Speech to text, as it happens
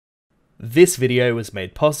This video was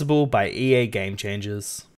made possible by EA Game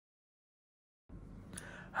Changers.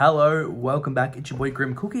 Hello, welcome back, it's your boy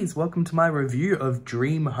Grim Cookies. Welcome to my review of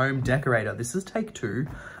Dream Home Decorator. This is take 2.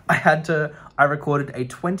 I recorded a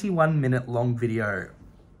 21-minute long video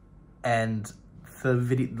and the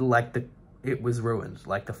video, it was ruined,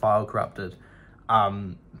 the file corrupted.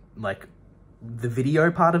 The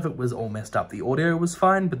video part of it was all messed up. The audio was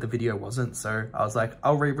fine, but the video wasn't, so I was like,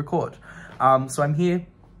 I'll re-record. So I'm here.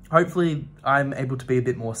 Hopefully I'm able to be a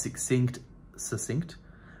bit more succinct,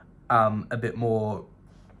 a bit more,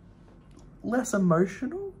 less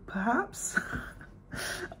emotional, perhaps?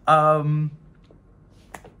 I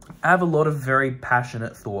have a lot of very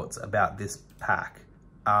passionate thoughts about this pack.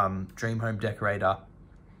 Dream Home Decorator,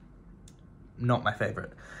 not my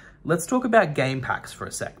favorite. Let's talk about game packs for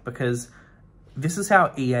a sec, because this is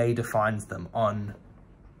how EA defines them on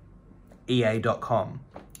EA.com.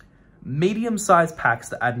 Medium-sized packs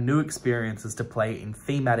that add new experiences to play in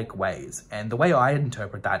thematic ways. And the way I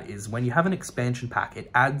interpret that is when you have an expansion pack, it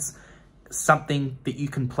adds something that you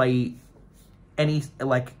can play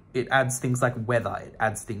it adds things like weather, it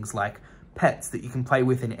adds things like pets that you can play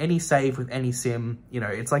with in any save, with any sim. You know,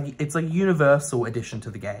 it's like a universal addition to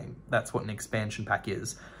the game. That's what an expansion pack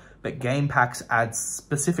is. But game packs add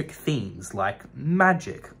specific themes like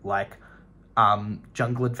magic, like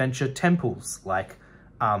jungle adventure temples, like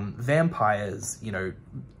vampires, you know,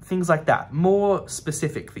 things like that. More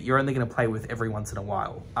specific that you're only going to play with every once in a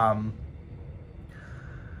while.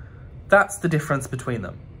 That's the difference between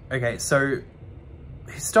them. Okay, so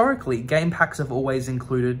historically, game packs have always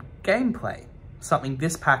included gameplay, something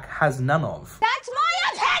this pack has none of. That's my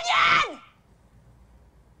opinion!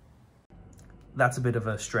 That's a bit of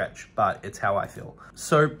a stretch, but it's how I feel.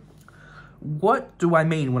 So what do I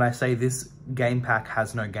mean when I say this game pack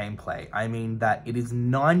has no gameplay? I mean that it is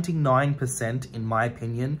 99%, in my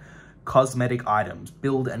opinion, cosmetic items,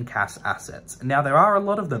 build and cast assets. Now, there are a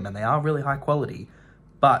lot of them and they are really high quality,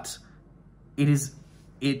 but it is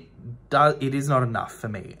not enough for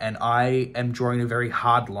me. And I am drawing a very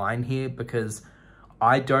hard line here because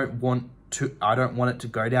I don't want it to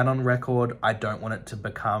go down on record. I don't want it to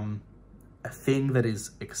become a thing that is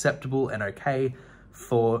acceptable and okay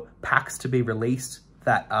for packs to be released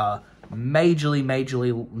that are majorly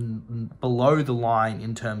below the line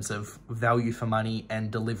in terms of value for money and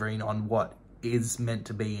delivering on what is meant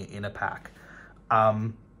to be in a pack.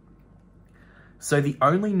 So the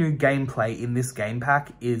only new gameplay in this game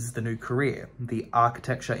pack is the new career, the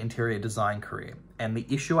architecture interior design career. And the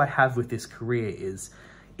issue I have with this career is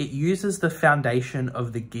it uses the foundation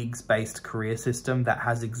of the gigs-based career system that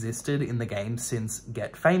has existed in the game since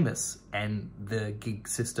Get Famous and the gig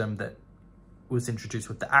system that was introduced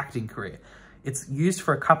with the acting career. It's used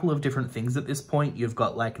for a couple of different things at this point. You've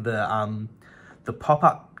got the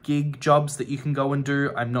pop-up gig jobs that you can go and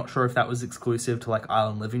do. I'm not sure if that was exclusive to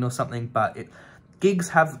Island Living or something, but gigs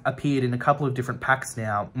have appeared in a couple of different packs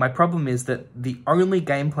now. My problem is that the only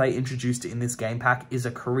gameplay introduced in this game pack is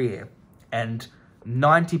a career, and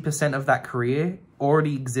 90% of that career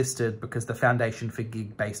already existed because the foundation for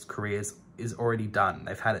gig-based careers is already done.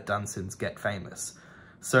 They've had it done since Get Famous.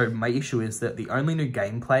 So my issue is that the only new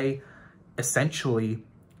gameplay essentially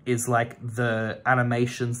is the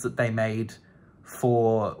animations that they made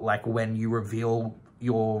for when you reveal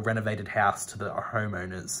your renovated house to the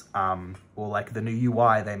homeowners, or the new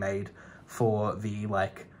UI they made for the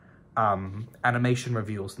animation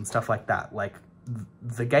reveals and stuff like that.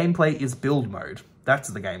 The gameplay is build mode. That's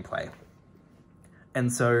the gameplay.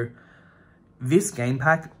 And so this game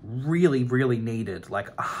pack really needed,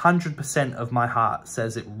 100% of my heart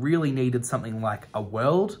says it really needed something like a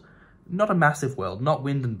world, not a massive world, not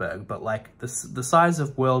Windenburg, but the size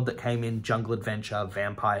of world that came in Jungle Adventure,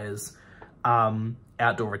 Vampires,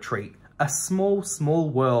 Outdoor Retreat. A small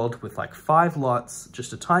world with 5 lots,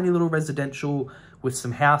 just a tiny little residential with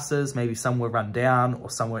some houses, maybe somewhere run down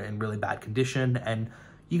or somewhere in really bad condition, and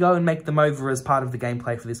you go and make them over as part of the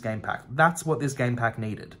gameplay for this game pack. That's what this game pack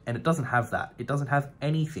needed, and it doesn't have that. It doesn't have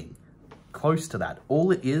anything close to that.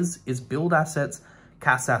 All it is build assets,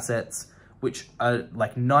 cast assets, which are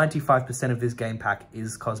 95% of this game pack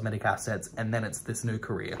is cosmetic assets, and then it's this new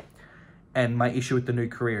career. And my issue with the new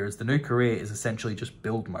career is essentially just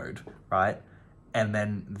build mode, right? And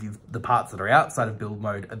then the parts that are outside of build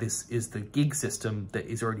mode, this is the gig system that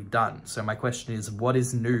is already done. So my question is, what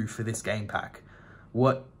is new for this game pack?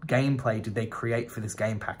 What gameplay did they create for this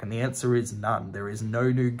game pack? And the answer is none. There is no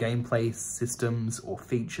new gameplay systems or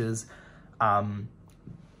features.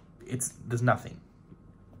 There's nothing.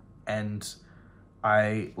 And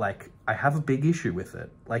I have a big issue with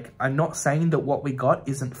it. Like, I'm not saying that what we got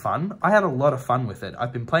isn't fun. I had a lot of fun with it.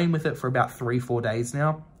 I've been playing with it for about 3-4 days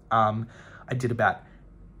now. I did about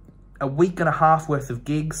a week and a half worth of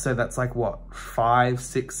gigs. So that's like what, 5,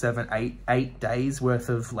 6, 7, 8 days worth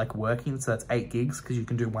of like working. So that's 8 gigs because you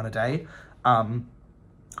can do one a day.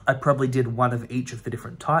 I probably did one of each of the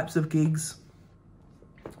different types of gigs.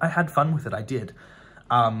 I had fun with it, I did.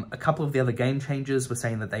 A couple of the other game changers were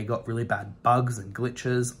saying that they got really bad bugs and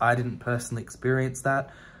glitches. I didn't personally experience that,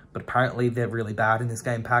 but apparently they're really bad in this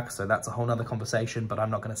game pack, so that's a whole nother conversation, but I'm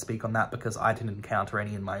not going to speak on that because I didn't encounter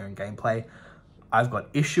any in my own gameplay. I've got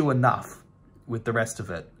issue enough with the rest of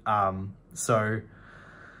it. So...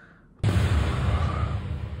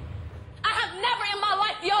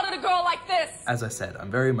 As I said,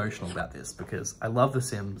 I'm very emotional about this because I love The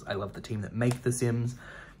Sims. I love the team that make The Sims.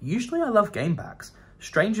 Usually I love game packs.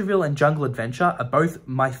 Strangerville and Jungle Adventure are both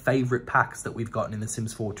my favorite packs that we've gotten in The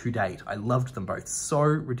Sims 4 to date. I loved them both so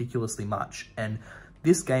ridiculously much. And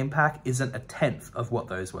this game pack isn't a 10th of what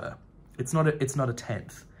those were. It's not a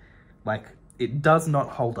 10th. Like, it does not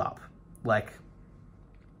hold up. Like,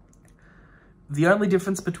 the only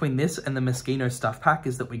difference between this and the Moschino stuff pack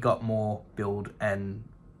is that we got more build and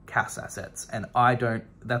CAS assets, and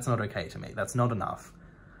that's not okay to me. That's not enough.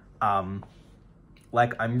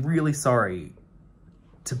 Like, I'm really sorry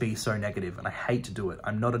to be so negative, and I hate to do it.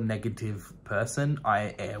 I'm not a negative person.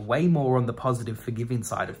 I err way more on the positive, forgiving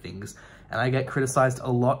side of things, and I get criticized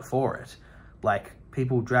a lot for it. Like,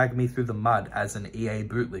 people drag me through the mud as an EA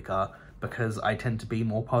bootlicker because I tend to be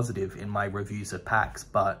more positive in my reviews of packs,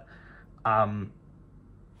 but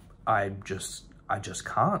I just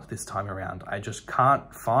can't this time around. I just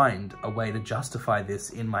can't find a way to justify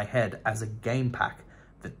this in my head as a game pack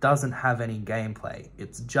that doesn't have any gameplay.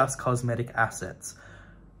 It's just cosmetic assets.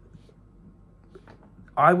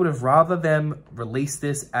 I would have rather them release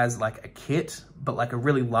this as like a kit, but like a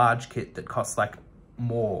really large kit that costs like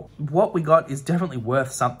more. What we got is definitely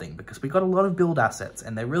worth something because we got a lot of build assets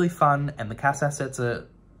and they're really fun, and the CAS assets are,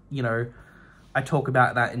 you know, I talk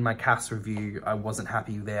about that in my CAS review. I wasn't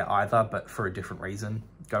happy there either, but for a different reason.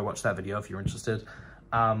 Go watch that video if you're interested.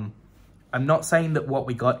 I'm not saying that what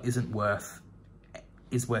we got is worth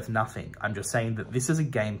nothing. I'm just saying that this is a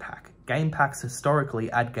game pack. Game packs historically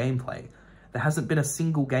add gameplay. There hasn't been a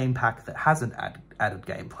single game pack that hasn't added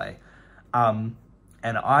gameplay. And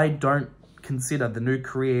I don't consider the new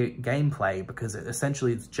career gameplay because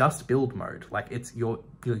essentially it's just build mode. Like, it's you're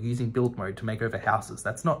using build mode to make over houses.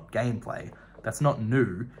 That's not gameplay. That's not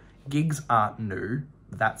new. Gigs aren't new.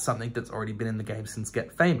 That's something that's already been in the game since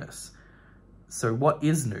Get Famous. So what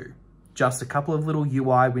is new? Just a couple of little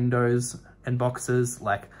UI windows and boxes.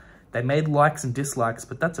 Like, they made likes and dislikes,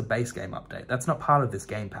 but that's a base game update. That's not part of this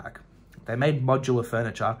game pack. They made modular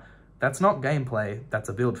furniture. That's not gameplay. That's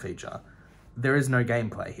a build feature. There is no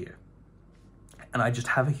gameplay here. And I just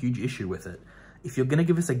have a huge issue with it. If you're going to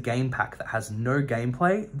give us a game pack that has no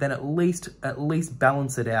gameplay, then at least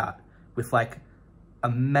balance it out with like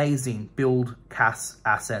amazing build CAS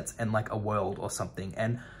assets and like a world or something.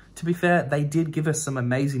 And to be fair, they did give us some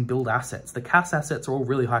amazing build assets. The CAS assets are all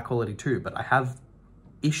really high quality too, but I have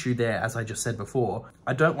issue there, as I just said before.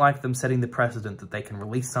 I don't like them setting the precedent that they can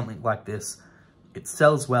release something like this, it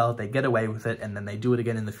sells well, they get away with it, and then they do it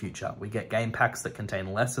again in the future. We get game packs that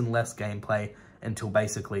contain less and less gameplay until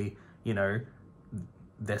basically, you know,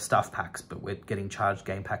 they're stuff packs, but we're getting charged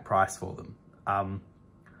game pack price for them.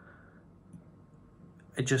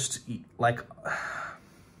 It just, like,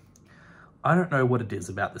 I don't know what it is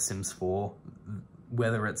about The Sims 4,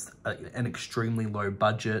 whether it's an extremely low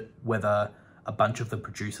budget, whether a bunch of the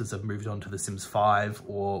producers have moved on to The Sims 5,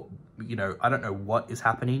 or, you know, I don't know what is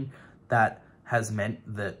happening that has meant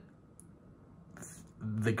that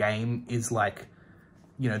the game is like,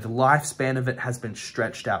 you know, the lifespan of it has been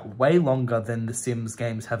stretched out way longer than the Sims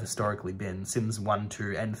games have historically been. Sims 1,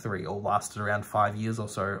 2, and 3 all lasted around 5 years or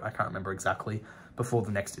so, I can't remember exactly, before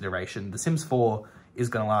the next iteration. The Sims 4 is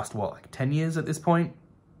going to last, what, like 10 years at this point?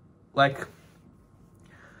 Like,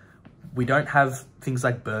 we don't have things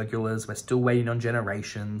like burglars, we're still waiting on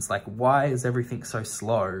generations. Like, why is everything so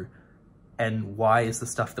slow? And why is the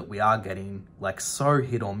stuff that we are getting, like, so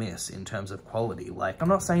hit or miss in terms of quality? Like, I'm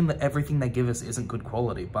not saying that everything they give us isn't good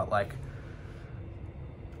quality, but, like,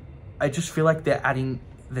 I just feel like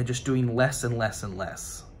they're just doing less and less and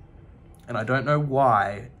less. And I don't know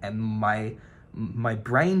why, and my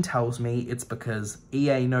brain tells me it's because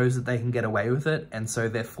EA knows that they can get away with it, and so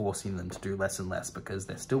they're forcing them to do less and less because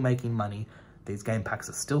they're still making money, these game packs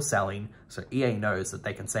are still selling, so EA knows that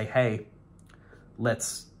they can say, hey,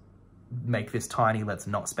 let's make this tiny, let's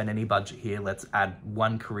not spend any budget here, let's add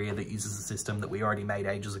one career that uses a system that we already made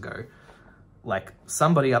ages ago. Like,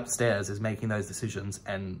 somebody upstairs is making those decisions,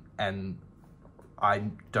 and I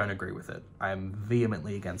don't agree with it. I'm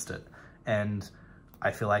vehemently against it. And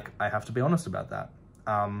I feel like I have to be honest about that.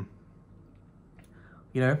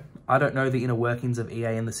 You know, I don't know the inner workings of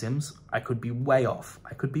EA and The Sims. I could be way off.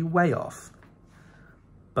 I could be way off.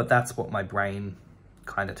 But that's what my brain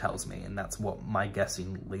kind of tells me, and that's what my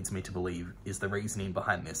guessing leads me to believe is the reasoning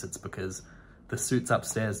behind this. It's because the suits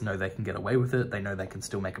upstairs know they can get away with it. They know they can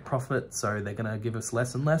still make a profit, so they're going to give us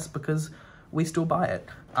less and less because we still buy it.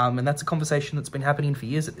 And that's a conversation that's been happening for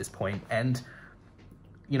years at this point. And,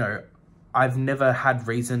 you know, I've never had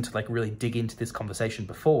reason to like really dig into this conversation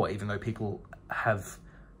before, even though people have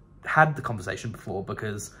had the conversation before,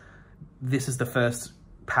 because this is the first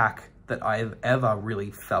pack that I've ever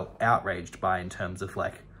really felt outraged by in terms of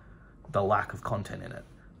like the lack of content in it.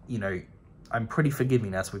 You know, I'm pretty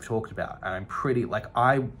forgiving, as we've talked about, and I'm pretty like,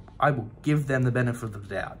 I will give them the benefit of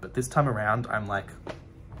the doubt, but this time around I'm like,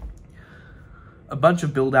 a bunch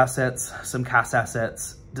of build assets, some cast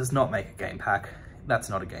assets does not make a game pack. That's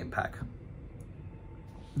not a game pack.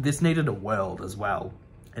 This needed a world as well,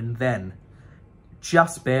 and then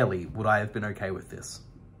just barely would I have been okay with this.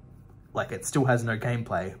 Like, it still has no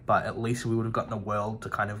gameplay, but at least we would have gotten a world to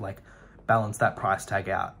kind of like balance that price tag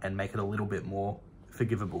out and make it a little bit more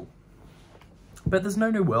forgivable. But there's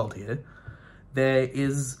no new world here. There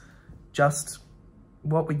is just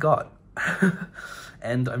what we got.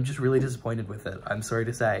 And I'm just really disappointed with it. I'm sorry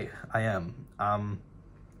to say, I am.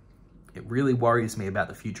 It really worries me about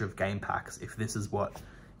the future of game packs if this is what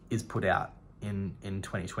is put out in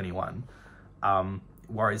 2021.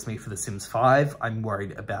 Worries me for The Sims 5. I'm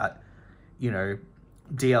worried about, you know,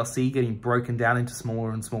 DLC getting broken down into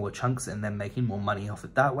smaller and smaller chunks and then making more money off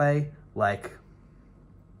it that way. Like,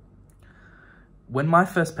 when My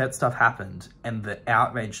First Pet stuff happened and the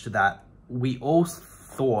outrage to that, we all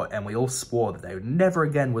thought and we all swore that they would never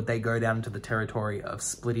again would they go down into the territory of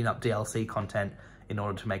splitting up DLC content in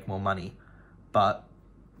order to make more money. But,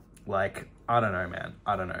 like, I don't know, man.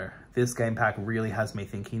 I don't know. This game pack really has me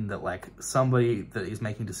thinking that, like, somebody that is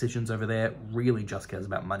making decisions over there really just cares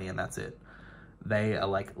about money and that's it. They are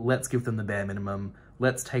like, let's give them the bare minimum.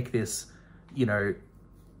 Let's take this, you know,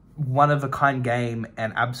 one-of-a-kind game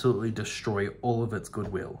and absolutely destroy all of its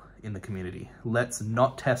goodwill in the community. Let's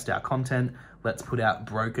not test our content. Let's put out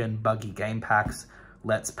broken, buggy game packs.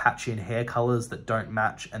 Let's patch in hair colors that don't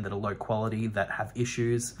match and that are low quality, that have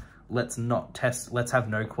issues. Let's not test, let's have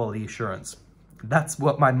no quality assurance. That's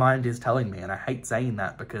what my mind is telling me, and I hate saying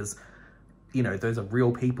that because, you know, those are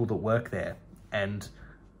real people that work there, and,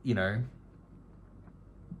 you know,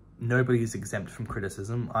 nobody's exempt from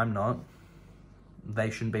criticism. I'm not. They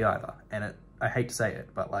shouldn't be either. And I hate to say it,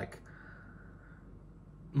 but like,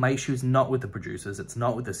 my issue is not with the producers, it's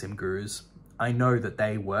not with the sim gurus. I know that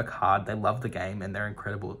they work hard, they love the game, and they're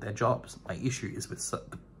incredible at their jobs. My issue is with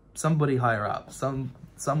somebody higher up,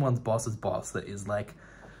 someone's boss's boss that is like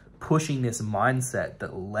pushing this mindset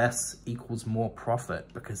that less equals more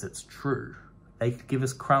profit because it's true. They could give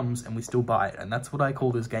us crumbs and we still buy it, and that's what I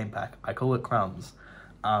call this game pack. I call it crumbs.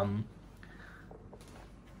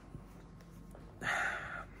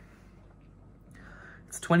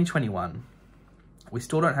 It's 2021. We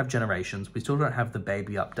still don't have generations. We still don't have the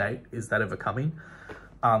baby update. Is that ever coming?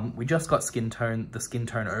 We just got the skin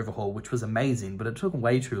tone overhaul, which was amazing, but it took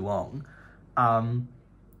way too long.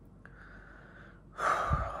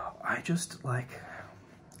 I just, like,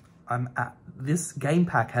 this game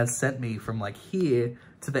pack has sent me from, like, here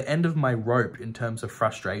to the end of my rope in terms of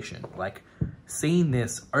frustration. Like, seeing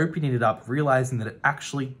this, opening it up, realizing that it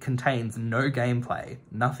actually contains no gameplay,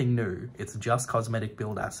 nothing new. It's just cosmetic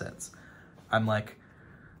build assets. I'm like,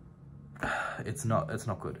 it's not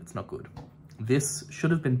good. It's not good. This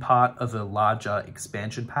should have been part of a larger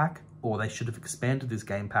expansion pack, or they should have expanded this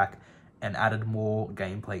game pack and added more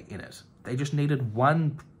gameplay in it. They just needed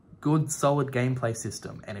one good, solid gameplay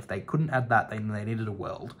system, and if they couldn't add that, then they needed a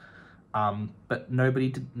world. But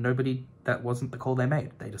nobody, that wasn't the call they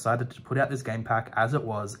made. They decided to put out this game pack as it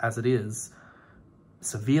was, as it is,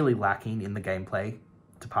 severely lacking in the gameplay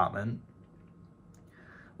department.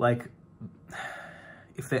 Like,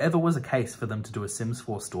 if there ever was a case for them to do a Sims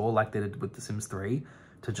 4 store like they did with The Sims 3,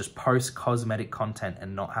 to just post cosmetic content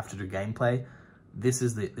and not have to do gameplay, this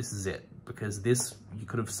is it. Because this, you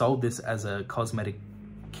could have sold this as a cosmetic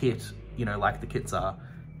kit, you know, like the kits are,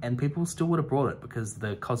 and people still would have brought it because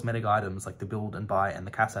the cosmetic items, like the build and buy and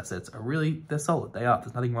the cast assets, are really, they're solid. They are.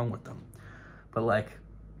 There's nothing wrong with them. But like,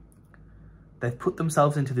 they've put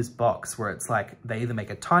themselves into this box where it's like they either make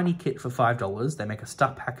a tiny kit for $5, they make a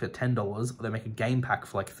stuff pack for $10, or they make a game pack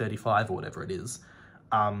for like 35 or whatever it is.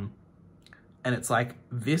 And it's like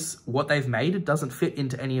what they've made, it doesn't fit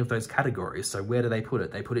into any of those categories. So where do they put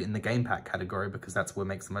it? They put it in the game pack category because that's where it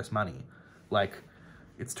makes the most money. Like,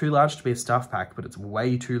 it's too large to be a stuff pack, but it's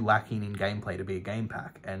way too lacking in gameplay to be a game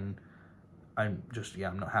pack. And I'm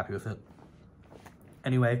not happy with it.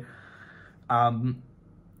 Anyway,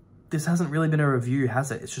 this hasn't really been a review,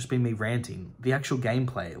 has it? It's just been me ranting. The actual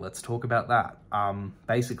gameplay, let's talk about that.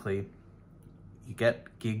 Basically, you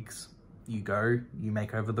get gigs, you go, you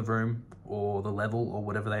make over the room or the level or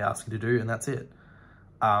whatever they ask you to do, and that's it.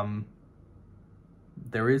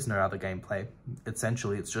 There is no other gameplay.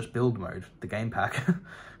 Essentially, it's just build mode, the game pack.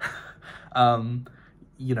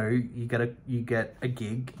 You know, you get a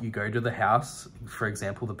gig, you go to the house, for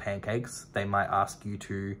example, the pancakes, they might ask you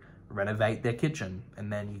to renovate their kitchen,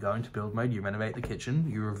 and then you go into build mode, you renovate the kitchen,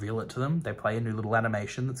 you reveal it to them, they play a new little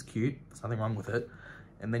animation that's cute, there's nothing wrong with it,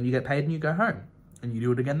 and then you get paid and you go home, and you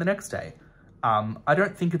do it again the next day. I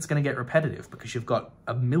don't think it's going to get repetitive because you've got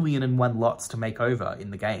 1,000,001 lots to make over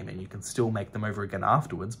in the game, and you can still make them over again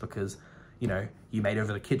afterwards because, you know, you made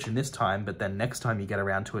over the kitchen this time, but then next time you get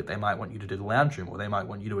around to it, they might want you to do the lounge room, or they might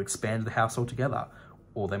want you to expand the house altogether,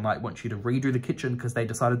 or they might want you to redo the kitchen because they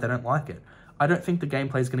decided they don't like it. I don't think the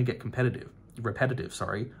gameplay is going to get repetitive,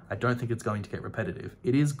 sorry. I don't think it's going to get repetitive.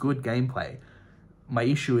 It is good gameplay. My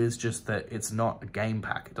issue is just that it's not a game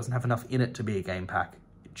pack. It doesn't have enough in it to be a game pack.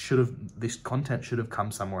 This content should have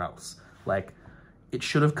come somewhere else. Like, it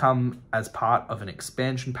should have come as part of an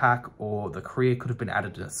expansion pack, or the career could have been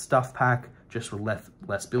added to a stuff pack, just with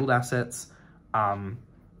less build assets.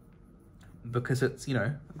 Because it's, you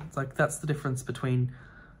know, it's like, that's the difference between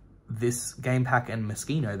this game pack and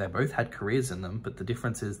Moschino. They both had careers in them, but the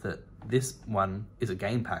difference is that this one is a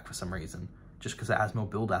game pack for some reason, just because it has more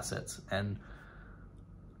build assets and,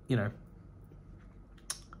 you know,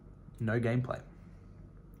 no gameplay.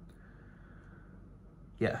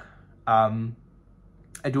 Yeah.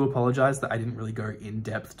 I do apologize that I didn't really go in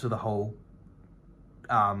depth to the whole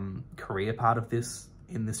career part of this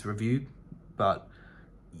in this review, but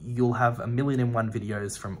you'll have 1,000,001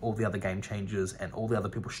 videos from all the other game changers and all the other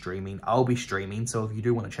people streaming. I'll be streaming, so if you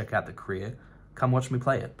do want to check out the career, come watch me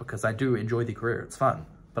play it, because I do enjoy the career, it's fun.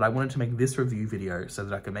 But I wanted to make this review video so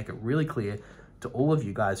that I could make it really clear to all of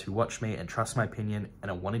you guys who watch me and trust my opinion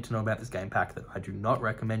and are wanting to know about this game pack that I do not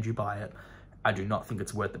recommend you buy it. I do not think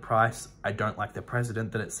it's worth the price. I don't like the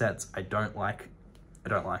precedent that it sets. I don't like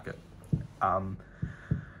it.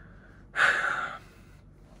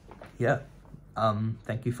 Yeah.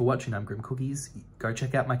 Thank you for watching. I'm Grim Cookies. Go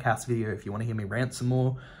check out my cast video if you want to hear me rant some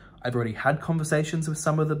more. I've already had conversations with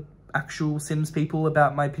some of the actual Sims people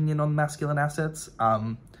about my opinion on masculine assets.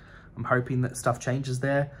 I'm hoping that stuff changes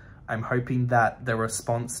there. I'm hoping that the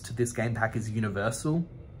response to this game pack is universal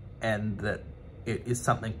and that it is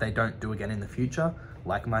something they don't do again in the future,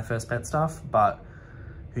 like my first pet stuff, but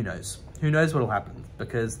who knows? Who knows what'll happen?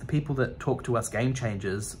 Because the people that talk to us game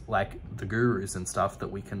changers, like the gurus and stuff that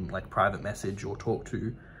we can like private message or talk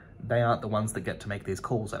to, they aren't the ones that get to make these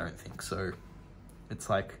calls, I don't think. So it's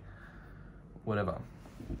like, whatever.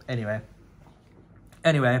 Anyway,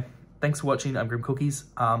 thanks for watching. I'm Grim Cookies.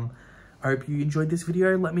 I hope you enjoyed this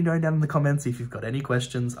video. Let me know down in the comments if you've got any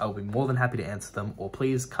questions. I'll be more than happy to answer them, or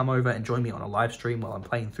please come over and join me on a live stream while I'm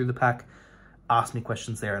playing through the pack. Ask me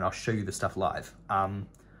questions there and I'll show you the stuff live.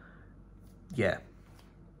 Yeah.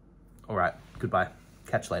 All right, goodbye.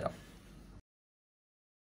 Catch you later.